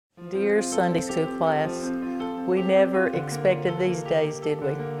Dear Sunday school class, we never expected these days, did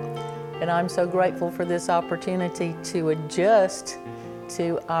we? And I'm so grateful for this opportunity to adjust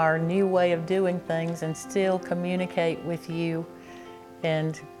to our new way of doing things and still communicate with you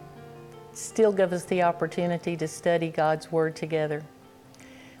and still give us the opportunity to study God's Word together.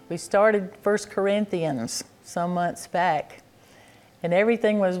 We started 1 Corinthians some months back, and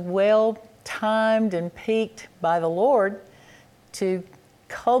everything was well timed and peaked by the Lord to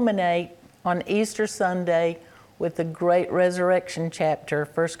culminate on Easter Sunday with the great resurrection chapter,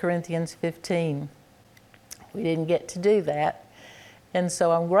 1 Corinthians 15. We didn't get to do that. And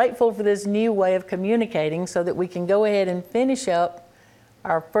so I'm grateful for this new way of communicating so that we can go ahead and finish up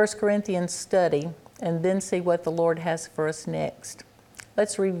our 1 Corinthians study and then see what the Lord has for us next.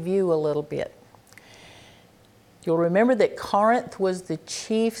 Let's review a little bit. You'll remember that Corinth was the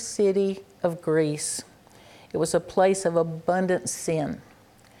chief city of Greece. It was a place of abundant sin.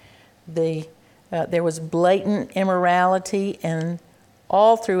 There was blatant immorality, and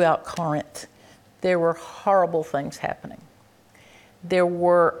all throughout Corinth, there were horrible things happening. There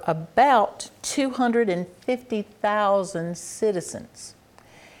were about 250,000 citizens,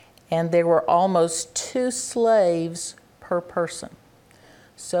 and there were almost 2 slaves per person.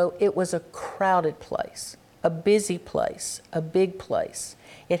 So it was a crowded place, a busy place, a big place.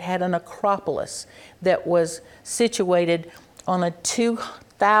 It had an acropolis that was situated on a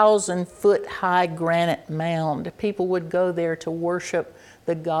 2,000-foot high granite mound. People would go there to worship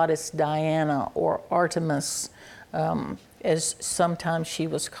the goddess Diana, or Artemis, as sometimes she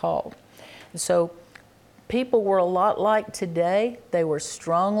was called. So people were a lot like today. They were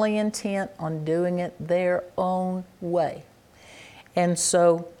strongly intent on doing it their own way. And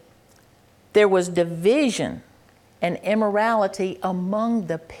so there was division and immorality among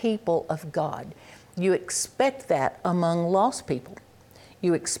the people of God. You expect that among lost people.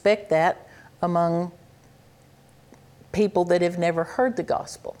 You expect that among people that have never heard the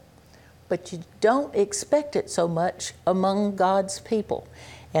gospel. But you don't expect it so much among God's people.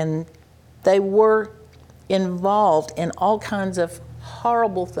 And they were involved in all kinds of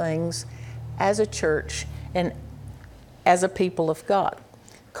horrible things as a church and as a people of God.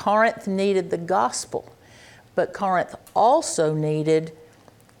 Corinth needed the gospel, but Corinth also needed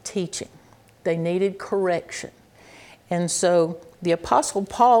teaching. They needed correction. And so the Apostle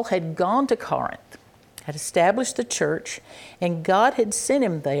Paul had gone to Corinth, had established the church, and God had sent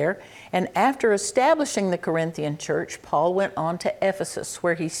him there. And after establishing the Corinthian church, Paul went on to Ephesus,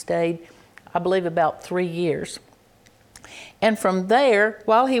 where he stayed, I believe, about 3 years. And from there,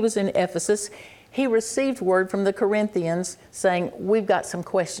 while he was in Ephesus, he received word from the Corinthians saying, we've got some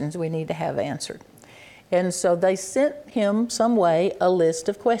questions we need to have answered. And so they sent him some way a list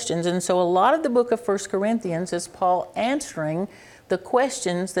of questions. And so a lot of the book of 1 Corinthians is Paul answering the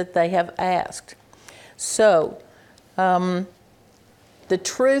questions that they have asked. So the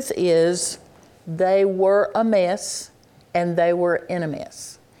truth is they were a mess and they were in a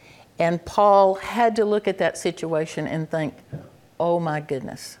mess. And Paul had to look at that situation and think, oh my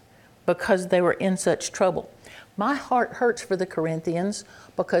goodness, because they were in such trouble. My heart hurts for the Corinthians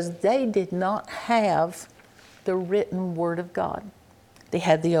because they did not have the written Word of God. They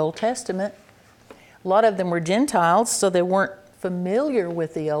had the Old Testament. A lot of them were Gentiles, so they weren't familiar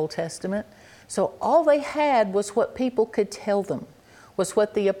with the Old Testament. So all they had was what people could tell them, was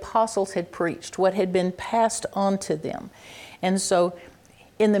what the apostles had preached, what had been passed on to them. And so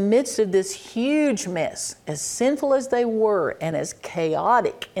in the midst of this huge mess, as sinful as they were and as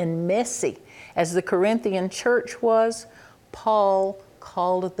chaotic and messy as the Corinthian church was, Paul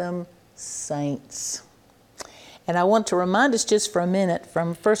called them saints. And I want to remind us just for a minute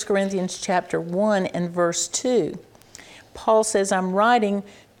from 1 Corinthians chapter 1 and verse 2. Paul says, I'm writing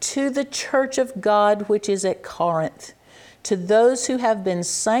to the church of God which is at Corinth, to those who have been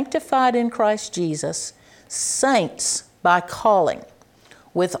sanctified in Christ Jesus, saints by calling,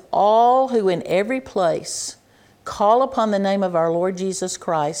 with all who in every place call upon the name of our Lord Jesus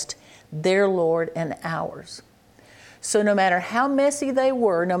Christ, their Lord and ours. So no matter how messy they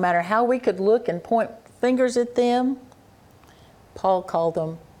were, no matter how we could look and point fingers at them, Paul called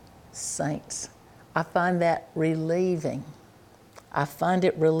them saints. I find that relieving. I find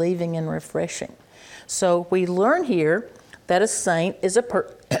it relieving and refreshing. So we learn here that a saint is a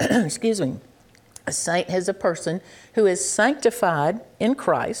saint is a person who is sanctified in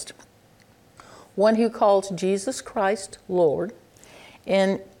Christ, one who calls Jesus Christ Lord,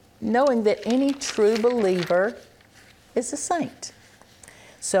 and knowing that any true believer is a saint.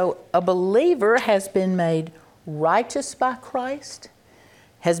 So a believer has been made righteous by Christ,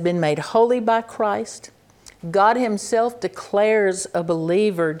 has been made holy by Christ, God himself declares a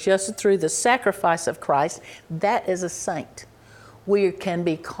believer just through the sacrifice of Christ. That is a saint. We can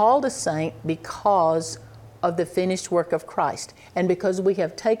be called a saint because of the finished work of Christ, and because we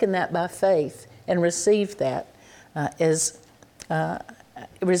have taken that by faith and received that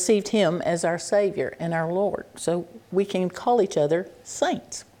received him as our Savior and our Lord. So we can call each other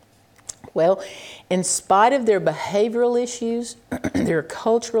saints. Well, in spite of their behavioral issues, their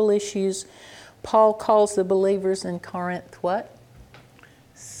cultural issues, Paul calls the believers in Corinth what?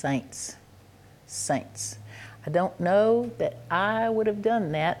 Saints. Saints. I don't know that I would have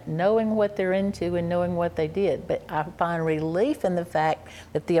done that, knowing what they're into and knowing what they did, but I find relief in the fact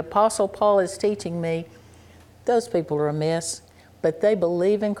that the Apostle Paul is teaching me those people are a mess, but they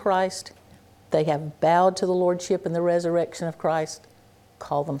believe in Christ. They have bowed to the Lordship and the resurrection of Christ.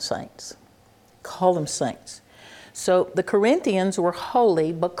 Call them saints. Call them saints. So the Corinthians were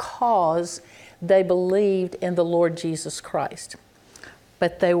holy because they believed in the Lord Jesus Christ,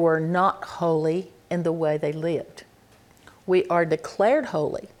 but they were not holy in the way they lived. We are declared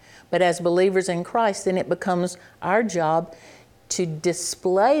holy, but as believers in Christ, then it becomes our job to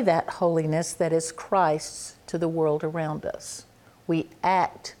display that holiness that is Christ's to the world around us. We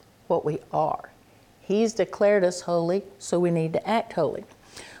act what we are. He's declared us holy, so we need to act holy.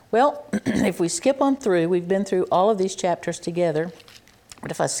 Well, if we skip on through, we've been through all of these chapters together,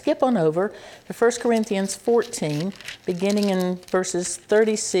 but if I skip on over to 1 Corinthians 14, beginning in verses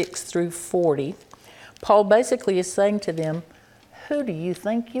 36 through 40, Paul basically is saying to them, who do you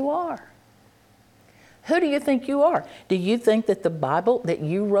think you are? Who do you think you are? Do you think that the Bible, that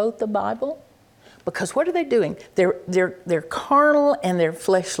you wrote the Bible? Because what are they doing? They're carnal and they're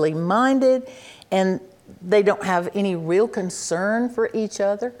fleshly minded, and they don't have any real concern for each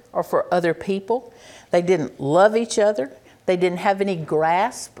other or for other people. They didn't love each other. They didn't have any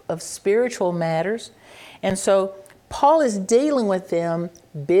grasp of spiritual matters. And so Paul is dealing with them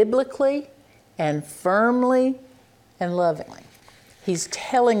biblically and firmly and lovingly. He's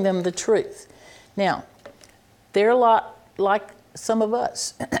telling them the truth. Now, they're a lot like some of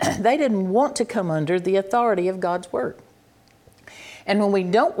us. They didn't want to come under the authority of God's Word. And when we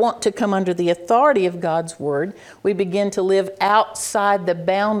don't want to come under the authority of God's Word, we begin to live outside the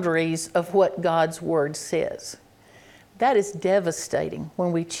boundaries of what God's Word says. That is devastating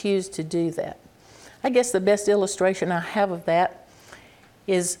when we choose to do that. I guess the best illustration I have of that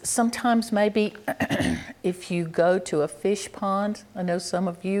is sometimes maybe if you go to a fish pond, I know some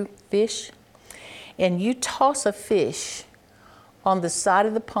of you fish, and you toss a fish on the side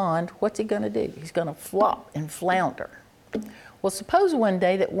of the pond, what's he going to do? He's going to flop and flounder. Well, suppose one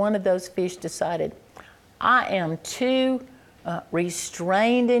day that one of those fish decided, I am too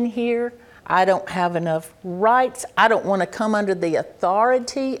restrained in here. I don't have enough rights. I don't want to come under the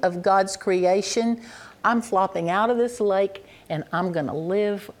authority of God's creation. I'm flopping out of this lake and I'm going to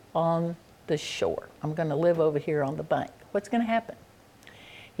live on the shore. I'm going to live over here on the bank. What's going to happen?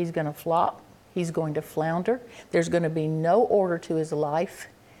 He's going to flop. He's going to flounder. There's going to be no order to his life.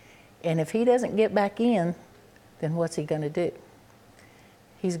 And if he doesn't get back in, then what's he going to do?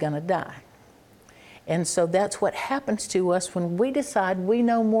 He's going to die. And so that's what happens to us when we decide we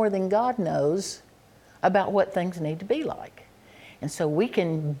know more than God knows about what things need to be like. And so we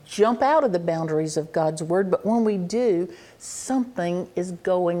can jump out of the boundaries of God's Word, but when we do, something is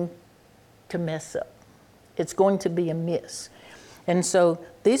going to mess up. It's going to be amiss. And so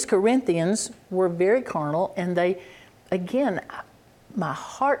these Corinthians were very carnal, and they, again, my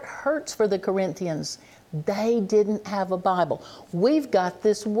heart hurts for the Corinthians. They didn't have a Bible. We've got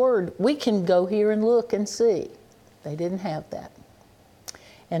this Word. We can go here and look and see. They didn't have that.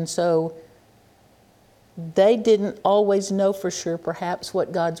 And so they didn't always know for sure perhaps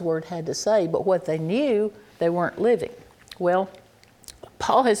what God's Word had to say, but what they knew, they weren't living. Well,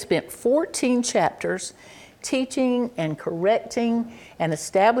 Paul has spent 14 chapters teaching and correcting and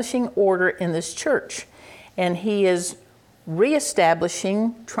establishing order in this church. And he is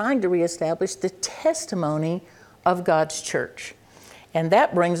trying to reestablish the testimony of God's church. And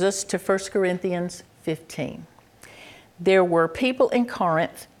that brings us to 1 Corinthians 15. There were people in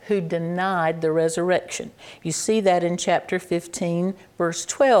Corinth who denied the resurrection. You see that in chapter 15, verse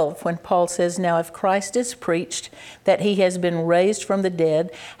 12, when Paul says, now if Christ is preached that he has been raised from the dead,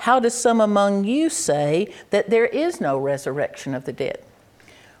 how do some among you say that there is no resurrection of the dead?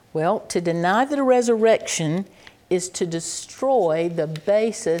 Well, to deny the resurrection is to destroy the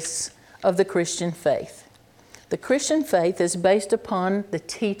basis of the Christian faith. The Christian faith is based upon the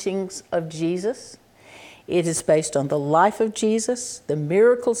teachings of Jesus. It is based on the life of Jesus, the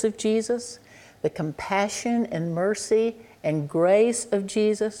miracles of Jesus, the compassion and mercy and grace of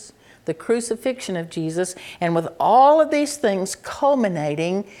Jesus, the crucifixion of Jesus, and with all of these things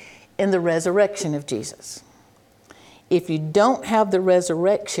culminating in the resurrection of Jesus. If you don't have the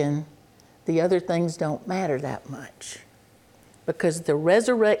resurrection, the other things don't matter that much. Because the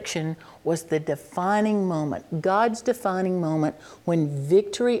resurrection was the defining moment, God's defining moment, when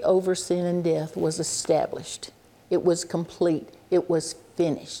victory over sin and death was established. It was complete. It was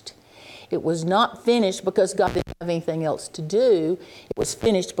finished. It was not finished because God didn't have anything else to do. It was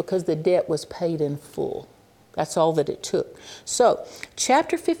finished because the debt was paid in full. That's all that it took. So,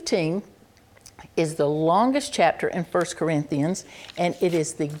 chapter 15 is the longest chapter in 1 Corinthians, and it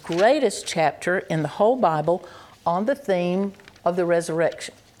is the greatest chapter in the whole Bible on the theme of the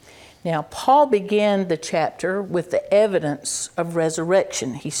resurrection. Now, Paul began the chapter with the evidence of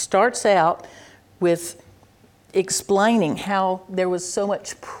resurrection. He starts out with explaining how there was so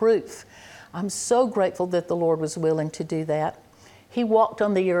much proof. I'm so grateful that the Lord was willing to do that. He walked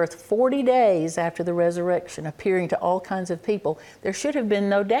on the earth 40 days after the resurrection, appearing to all kinds of people. There should have been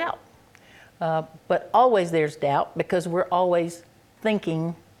no doubt. But always there's doubt, because we're always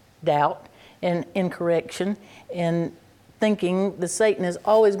thinking doubt and incorrection, and thinking that Satan is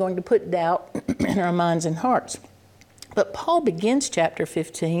always going to put doubt in our minds and hearts. But Paul begins chapter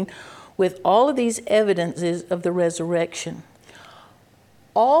 15 with all of these evidences of the resurrection.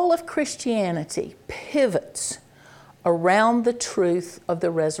 All of Christianity pivots around the truth of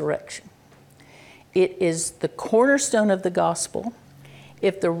the resurrection. It is the cornerstone of the gospel.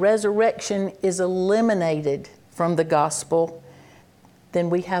 If the resurrection is eliminated from the gospel,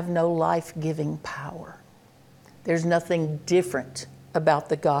 then we have no life-giving power. There's nothing different about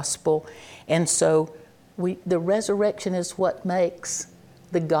the gospel. And so the resurrection is what makes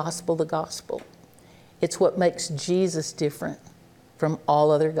the gospel the gospel. It's what makes Jesus different from all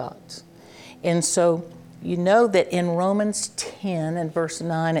other gods. And so you know that in Romans 10 and verse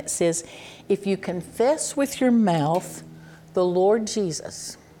 9 it says, if you confess with your mouth the Lord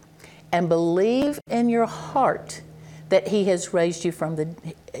Jesus and believe in your heart that He has raised you from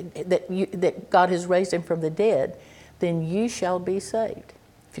that God has raised Him from the dead, then you shall be saved.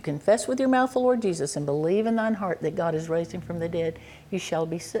 If you confess with your mouth the Lord Jesus and believe in thine heart that God has raised Him from the dead, you shall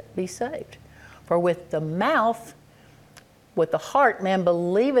be saved. For with the heart man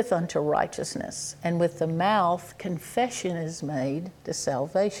believeth unto righteousness, and with the mouth confession is made to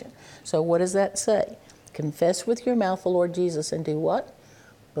salvation. So what does that say? Confess with your mouth the Lord Jesus and do what?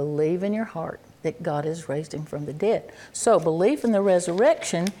 Believe in your heart that God has raised Him from the dead. So belief in the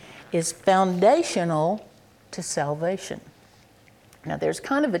resurrection is foundational to salvation. Now there's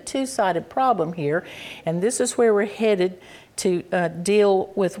kind of a two-sided problem here, and this is where we're headed to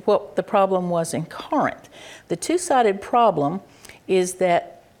deal with what the problem was in Corinth. The two-sided problem is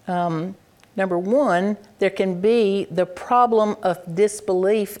that, number one, there can be the problem of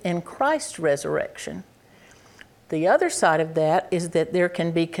disbelief in Christ's resurrection. The other side of that is that there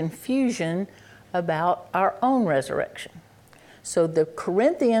can be confusion about our own resurrection. So the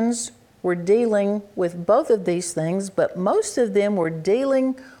Corinthians were dealing with both of these things, but most of them were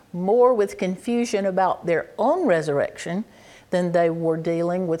dealing more with confusion about their own resurrection than they were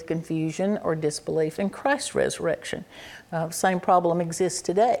dealing with confusion or disbelief in Christ's resurrection. Same problem exists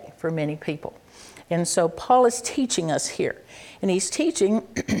today for many people. And so Paul is teaching us here. And he's teaching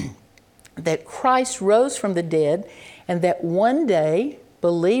that Christ rose from the dead, and that one day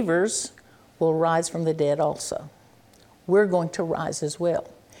believers will rise from the dead also. We're going to rise as well.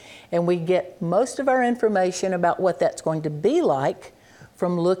 And we get most of our information about what that's going to be like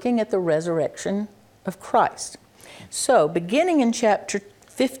from looking at the resurrection of Christ. So, beginning in chapter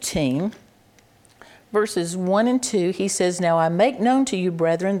 15, verses 1 and 2, he says, Now I make known to you,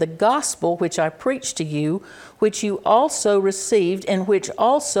 brethren, the gospel which I preached to you, which you also received, and which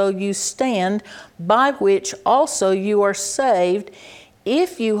also you stand, by which also you are saved,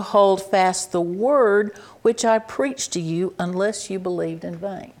 if you hold fast the word which I preached to you, unless you believed in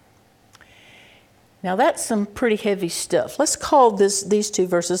vain. Now that's some pretty heavy stuff. Let's call these two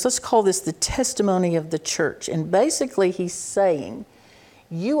verses, let's call this the testimony of the church. And basically he's saying,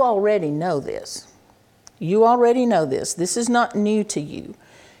 you already know this. You already know this. This is not new to you.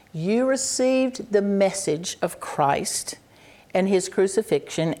 You received the message of Christ and His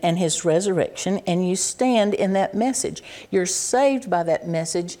crucifixion and His resurrection, and you stand in that message. You're saved by that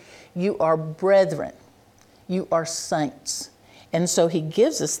message. You are brethren. You are saints. And so he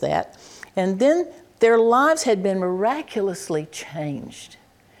gives us that. And then their lives had been miraculously changed.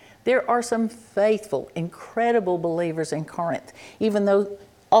 There are some faithful, incredible believers in Corinth, even though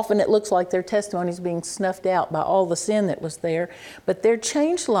often it looks like their testimony is being snuffed out by all the sin that was there. But their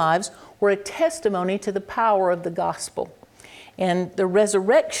changed lives were a testimony to the power of the gospel. And the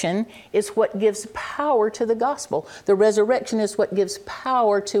resurrection is what gives power to the gospel. The resurrection is what gives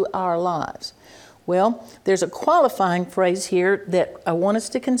power to our lives. Well, there's a qualifying phrase here that I want us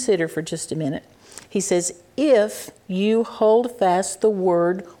to consider for just a minute. He says, if you hold fast the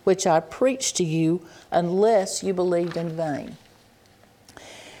word which I preached to you, unless you believed in vain.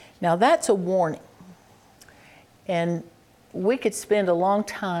 Now that's a warning. And we could spend a long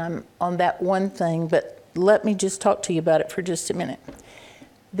time on that one thing, but let me just talk to you about it for just a minute.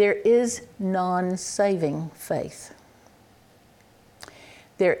 There is non-saving faith.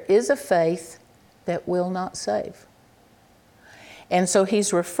 There is a faith that will not save. And so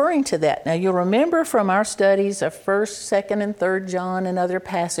he's referring to that. Now you'll remember from our studies of 1st, 2nd, and 3rd John and other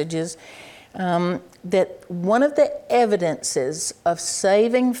passages that one of the evidences of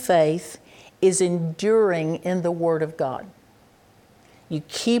saving faith is enduring in the Word of God. You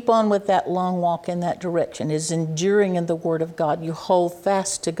keep on with that long walk in that direction, is enduring in the Word of God. You hold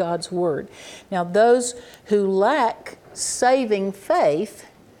fast to God's Word. Now those who lack saving faith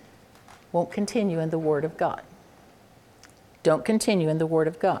won't continue in the Word of God. Don't continue in the Word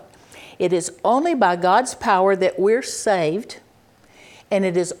of God. It is only by God's power that we're saved, and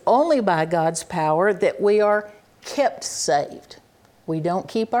it is only by God's power that we are kept saved. We don't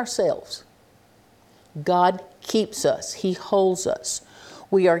keep ourselves. God keeps us. He holds us.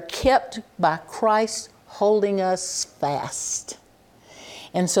 We are kept by Christ holding us fast.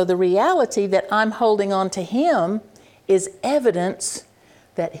 And so the reality that I'm holding on to Him is evidence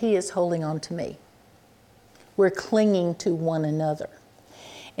that He is holding on to me. We're clinging to one another.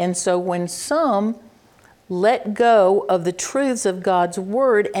 And so when some let go of the truths of God's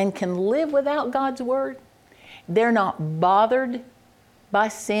Word and can live without God's Word, they're not bothered by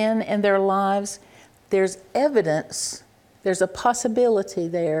sin in their lives. There's evidence, there's a possibility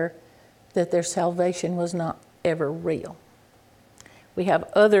there that their salvation was not ever real. We have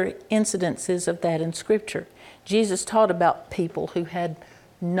other incidences of that in Scripture. Jesus taught about people who had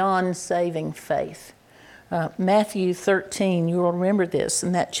non-saving faith. Matthew 13, you will remember this,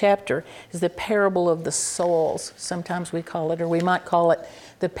 in that chapter is the parable of the soils, sometimes we call it, or we might call it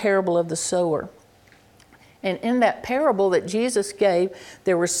the parable of the sower. And in that parable that Jesus gave,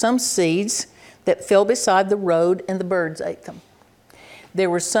 there were some seeds that fell beside the road and the birds ate them. There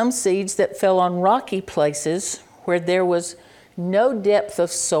were some seeds that fell on rocky places where there was no depth of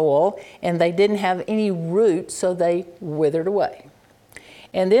soil and they didn't have any root, so they withered away.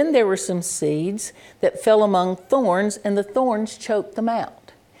 And then there were some seeds that fell among thorns, and the thorns choked them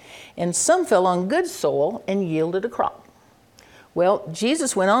out. And some fell on good soil and yielded a crop. Well,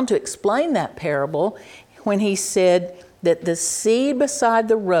 Jesus went on to explain that parable when he said that the seed beside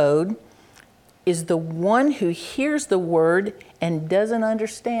the road is the one who hears the word and doesn't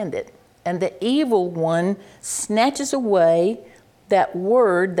understand it. And the evil one snatches away that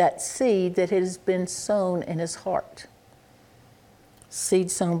word, that seed that has been sown in his heart.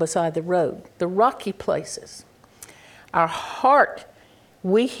 Seed sown beside the road, the rocky places. Our heart,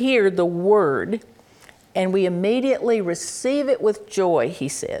 we hear the word and we immediately receive it with joy, he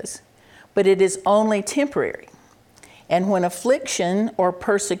says, but it is only temporary. And when affliction or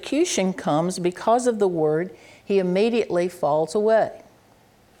persecution comes because of the word, he immediately falls away.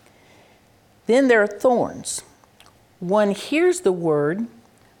 Then there are thorns. One hears the word,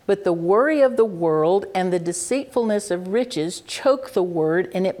 but the worry of the world and the deceitfulness of riches choke the word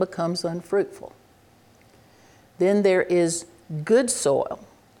and it becomes unfruitful. Then there is good soil,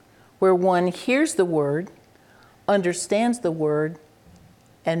 where one hears the word, understands the word,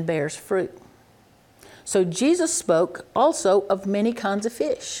 and bears fruit. So Jesus spoke also of many kinds of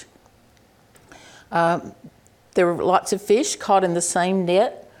fish. There were lots of fish caught in the same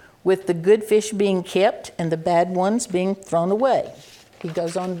net, with the good fish being kept and the bad ones being thrown away. He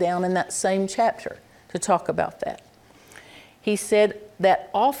goes on down in that same chapter to talk about that. He said that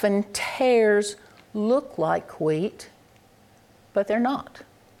often tares look like wheat, but they're not.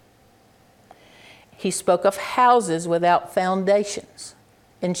 He spoke of houses without foundations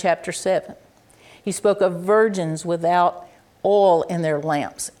in chapter 7. He spoke of virgins without oil in their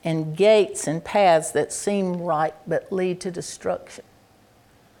lamps, and gates and paths that seem right but lead to destruction.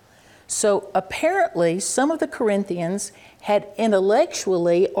 So apparently some of the Corinthians had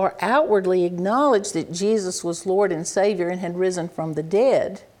intellectually or outwardly acknowledged that Jesus was Lord and Savior and had risen from the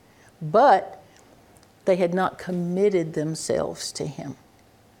dead, but they had not committed themselves to him.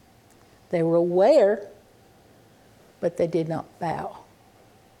 They were aware, but they did not bow.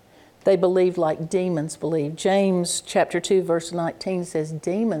 They believed like demons believe. James chapter 2 verse 19 says,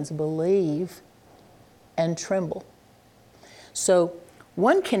 demons believe and tremble. So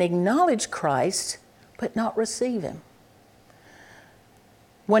one can acknowledge Christ, but not receive him.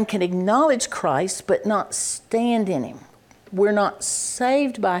 One can acknowledge Christ but not stand in him. We're not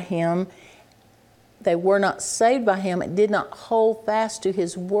saved by him. They were not saved by him and did not hold fast to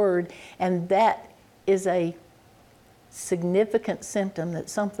his word, and that is a significant symptom that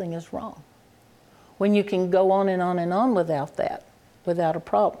something is wrong. When you can go on and on and on without that, without a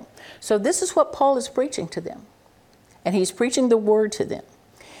problem. So this is what Paul is preaching to them. And he's preaching the word to them.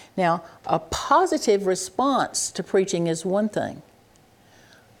 Now, a positive response to preaching is one thing.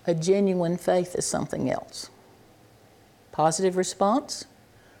 A genuine faith is something else. Positive response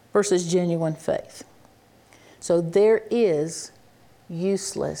versus genuine faith. So there is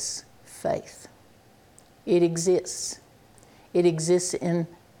useless faith. It exists. It exists in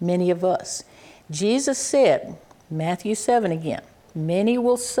many of us. Jesus said, Matthew 7 again, many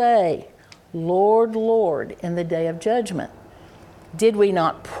will say, Lord, Lord, in the day of judgment. Did we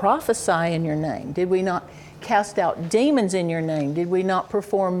not prophesy in your name? Did we not cast out demons in your name? Did we not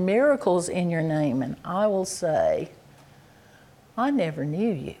perform miracles in your name? And I will say, I never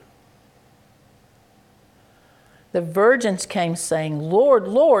knew you. The virgins came saying, Lord,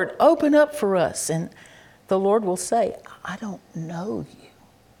 Lord, open up for us. And the Lord will say, I don't know you.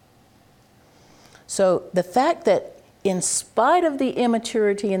 So the fact that in spite of the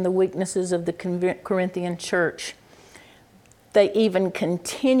immaturity and the weaknesses of the Corinthian church, they even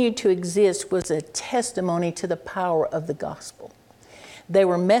continued to exist was a testimony to the power of the gospel. They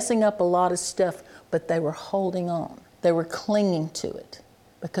were messing up a lot of stuff, but they were holding on. They were clinging to it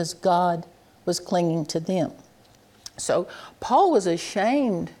because God was clinging to them. So Paul was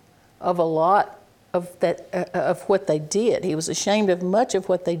ashamed of a lot of that of what they did. He was ashamed of much of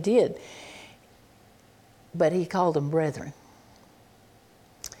what they did. But he called them brethren.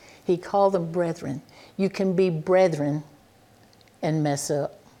 He called them brethren. You can be brethren and mess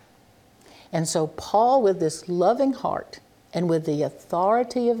up. And so Paul, with this loving heart and with the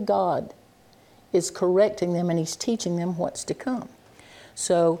authority of God, is correcting them and he's teaching them what's to come.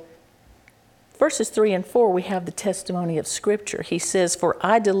 So verses 3 and 4, we have the testimony of Scripture. He says, For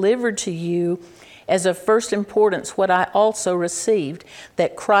I delivered to you as of first importance what I also received,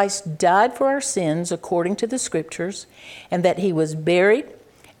 that Christ died for our sins according to the Scriptures, and that he was buried,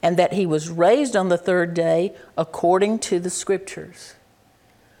 and that he was raised on the third day according to the Scriptures.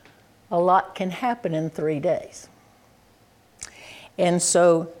 A lot can happen in 3 days. And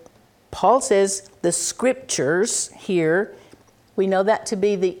so Paul says the Scriptures here, we know that to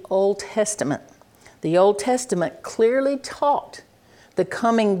be the Old Testament. The Old Testament clearly taught the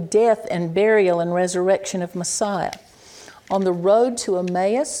coming death and burial and resurrection of Messiah. On the road to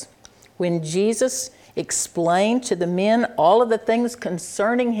Emmaus, when Jesus explained to the men all of the things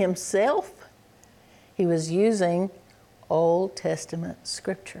concerning himself, he was using Old Testament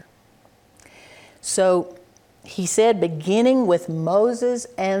Scripture. So he said, beginning with Moses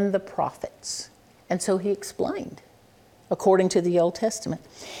and the prophets. And so he explained, according to the Old Testament.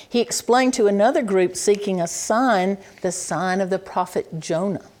 He explained to another group seeking a sign, the sign of the prophet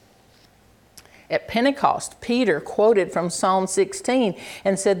Jonah. At Pentecost, Peter quoted from Psalm 16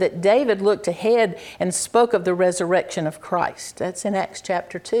 and said that David looked ahead and spoke of the resurrection of Christ. That's in Acts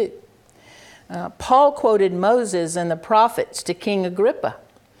chapter 2. Paul quoted Moses and the prophets to King Agrippa.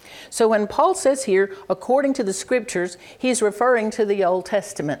 So when Paul says here, according to the Scriptures, he's referring to the Old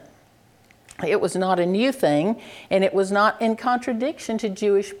Testament. It was not a new thing, and it was not in contradiction to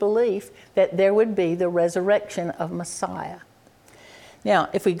Jewish belief that there would be the resurrection of Messiah. Now,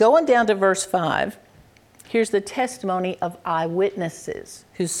 if we go on down to verse 5, here's the testimony of eyewitnesses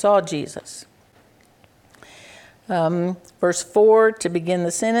who saw Jesus. Verse 4, to begin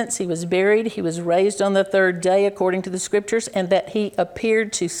the sentence, he was buried, he was raised on the third day according to the Scriptures, and that he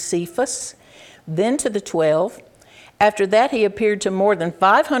appeared to Cephas, then to the 12. After that, he appeared to more than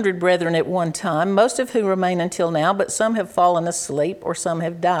 500 brethren at one time, most of whom remain until now, but some have fallen asleep or some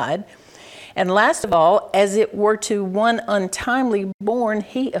have died. And last of all, as it were to one untimely born,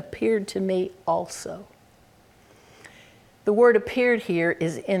 he appeared to me also. The word appeared here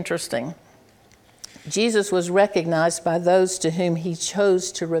is interesting. Jesus was recognized by those to whom he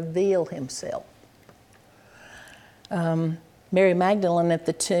chose to reveal himself. Mary Magdalene at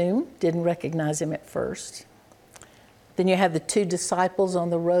the tomb didn't recognize him at first. Then you have the 2 disciples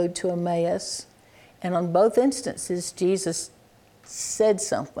on the road to Emmaus. And on both instances, Jesus said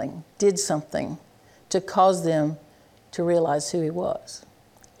something, did something to cause them to realize who he was.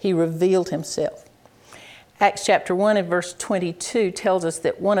 He revealed himself. Acts chapter 1 and verse 22 tells us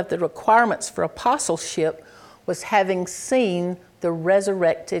that one of the requirements for apostleship was having seen the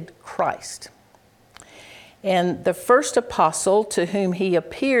resurrected Christ. And the first apostle to whom he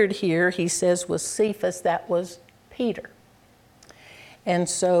appeared here, he says, was Cephas, that was Peter. And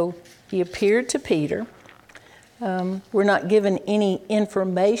so he appeared to Peter. We're not given any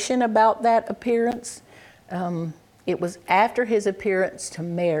information about that appearance. It was after his appearance to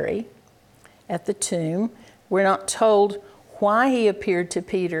Mary at the tomb. We're not told why he appeared to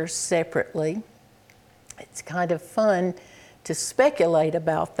Peter separately. It's kind of fun to speculate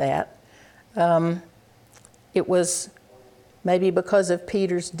about that. It was maybe because of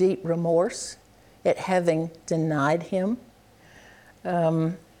Peter's deep remorse at having denied him.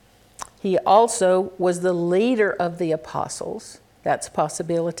 He also was the leader of the apostles. That's a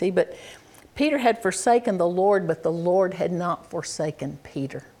possibility. But Peter had forsaken the Lord, but the Lord had not forsaken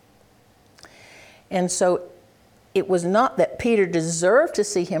Peter. And so it was not that Peter deserved to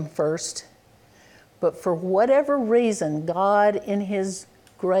see him first, but for whatever reason, God, in his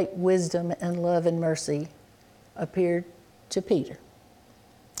great wisdom and love and mercy, appeared to Peter.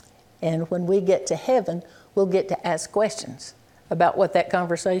 And when we get to heaven, we'll get to ask questions about what that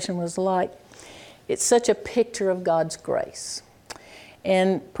conversation was like. It's such a picture of God's grace.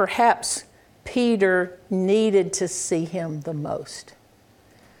 And perhaps Peter needed to see him the most.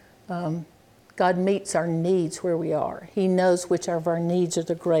 God meets our needs where we are. He knows which of our needs are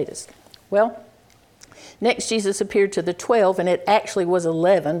the greatest. Well, next Jesus appeared to the 12, and it actually was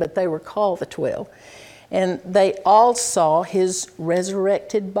 11, but they were called the 12. And they all saw his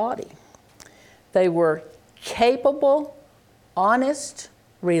resurrected body. They were capable, honest,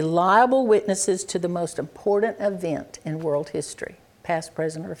 reliable witnesses to the most important event in world history, past,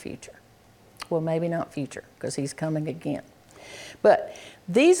 present, or future. Well, maybe not future, because he's coming again. But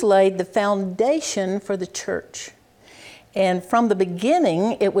these laid the foundation for the church. And from the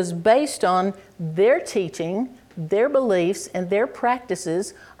beginning, it was based on their teaching, their beliefs, and their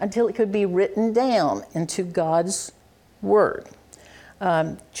practices until it could be written down into God's Word.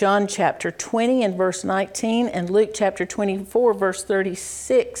 John chapter 20 and verse 19 and Luke chapter 24 verse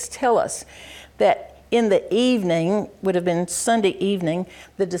 36 tell us that in the evening, would have been Sunday evening,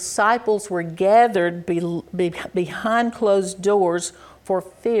 the disciples were gathered behind closed doors for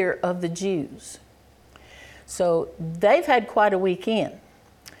fear of the Jews. So they've had quite a weekend.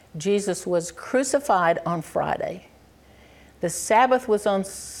 Jesus was crucified on Friday. The Sabbath was on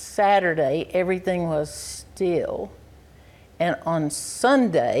Saturday. Everything was still. And on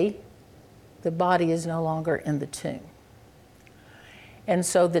Sunday, the body is no longer in the tomb. And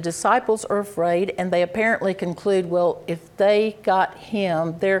so the disciples are afraid, and they apparently conclude, well, if they got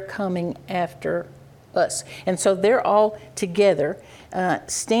him, they're coming after us. And so they're all together,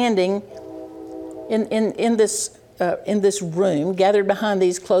 standing in this room, gathered behind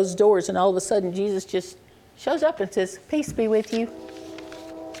these closed doors, and all of a sudden Jesus just shows up and says, "Peace be with you.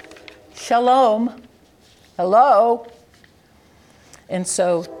 Shalom. Hello." And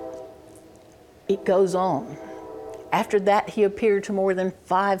so it goes on. After that, he appeared to more than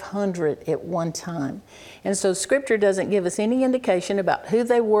 500 at one time. And so Scripture doesn't give us any indication about who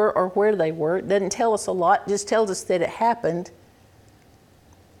they were or where they were. It doesn't tell us a lot, it just tells us that it happened.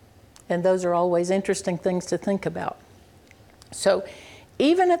 And those are always interesting things to think about. So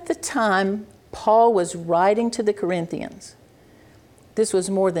even at the time Paul was writing to the Corinthians, this was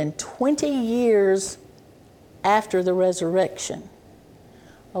more than 20 years after the resurrection.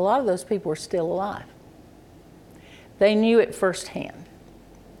 A lot of those people were still alive. They knew it firsthand.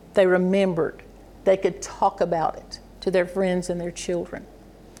 They remembered. They could talk about it to their friends and their children.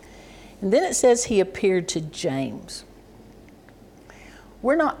 And then it says he appeared to James.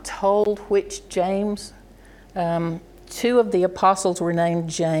 We're not told which James. Two of the apostles were named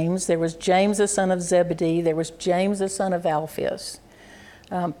James. There was James the son of Zebedee. There was James the son of Alphaeus.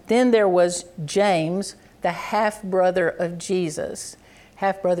 Then there was James, the half-brother of Jesus.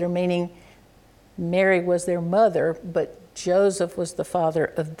 Half-brother meaning Mary was their mother, but Joseph was the father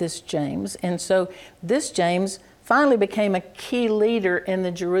of this James. And so this James finally became a key leader in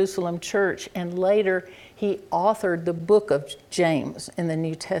the Jerusalem church, and later he authored the book of James in the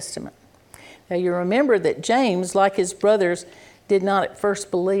New Testament. Now you remember that James, like his brothers, did not at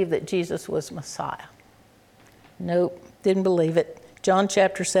first believe that Jesus was Messiah. Nope, didn't believe it. John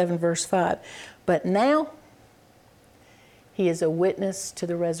chapter 7, verse 5. But now he is a witness to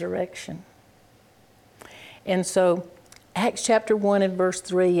the resurrection. And so Acts chapter 1 and verse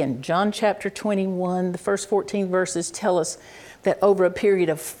 3 and John chapter 21, the first 14 verses tell us that over a period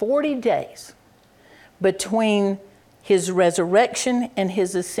of 40 days between his resurrection and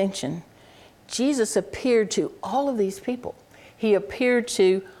his ascension, Jesus appeared to all of these people. He appeared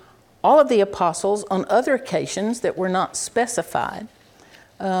to all of the apostles on other occasions that were not specified.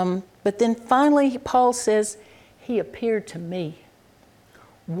 But then finally, Paul says, he appeared to me,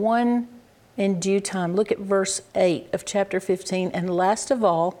 one in due time. Look at verse 8 of chapter 15. And last of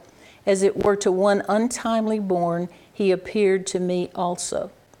all, as it were to one untimely born, he appeared to me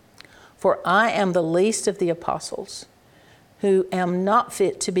also. For I am the least of the apostles, who am not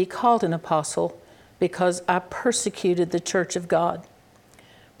fit to be called an apostle, because I persecuted the church of God.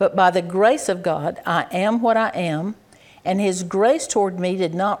 But by the grace of God, I am what I am, and his grace toward me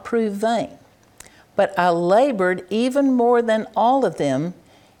did not prove vain. But I labored even more than all of them,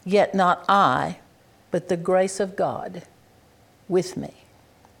 yet not I, but the grace of God with me.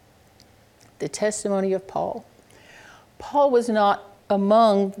 The testimony of Paul. Paul was not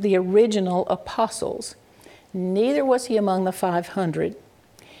among the original apostles. Neither was he among the 500.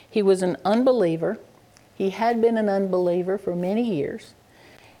 He was an unbeliever. He had been an unbeliever for many years.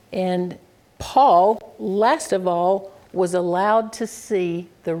 And Paul, last of all, was allowed to see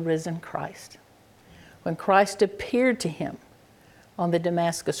the risen Christ. When Christ appeared to him on the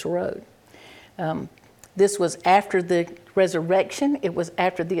Damascus Road. This was after the resurrection. It was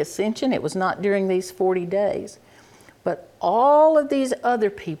after the ascension. It was not during these 40 days. But all of these other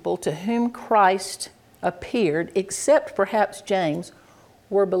people to whom Christ appeared, except perhaps James,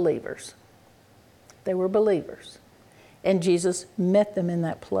 were believers. They were believers. And Jesus met them in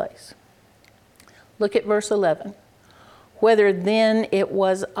that place. Look at verse 11. Whether then it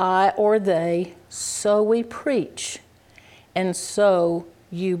was I or they, so we preach, and so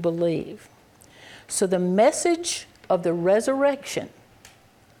you believe. So the message of the resurrection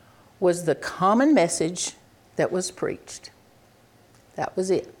was the common message that was preached. That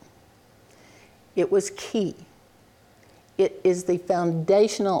was it. It was key. It is the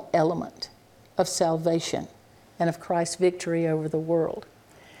foundational element of salvation and of Christ's victory over the world.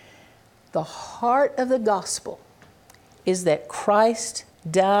 The heart of the gospel is that Christ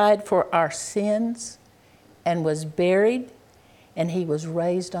died for our sins and was buried, and he was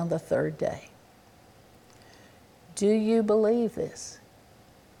raised on the third day. Do you believe this?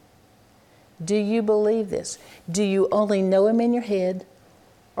 Do you believe this? Do you only know him in your head,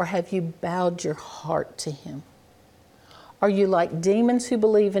 or have you bowed your heart to him? Are you like demons who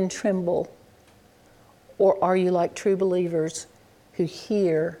believe and tremble, or are you like true believers who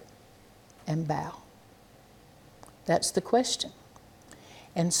hear and bow? That's the question.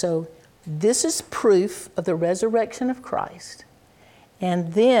 And so this is proof of the resurrection of Christ.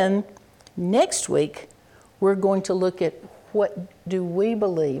 And then next week, we're going to look at what do we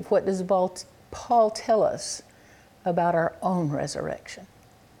believe? What does Paul tell us about our own resurrection?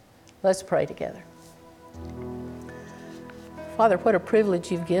 Let's pray together. Father, what a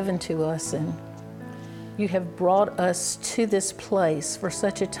privilege you've given to us, and you have brought us to this place for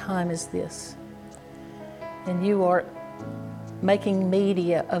such a time as this. And you are making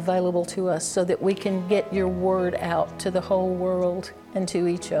media available to us so that we can get your word out to the whole world and to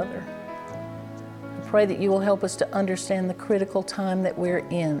each other. I pray that you will help us to understand the critical time that we're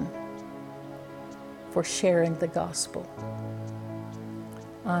in for sharing the gospel.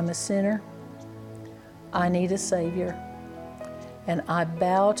 I'm a sinner. I need a Savior. And I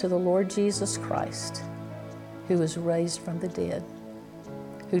bow to the Lord Jesus Christ, who was raised from the dead,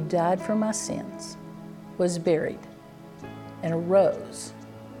 who died for my sins, was buried, and arose,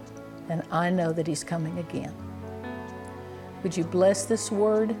 and I know that he's coming again. Would you bless this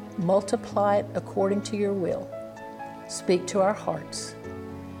word, multiply it according to your will, speak to our hearts,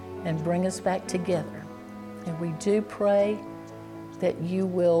 and bring us back together. And we do pray that you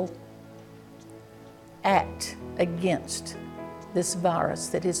will act against this virus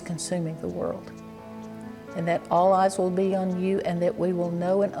that is consuming the world, and that all eyes will be on you, and that we will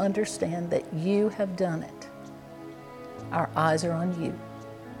know and understand that you have done it. Our eyes are on you,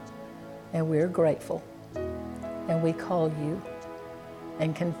 and we're grateful, and we call you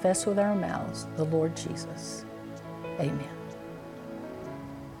and confess with our mouths the Lord Jesus. Amen.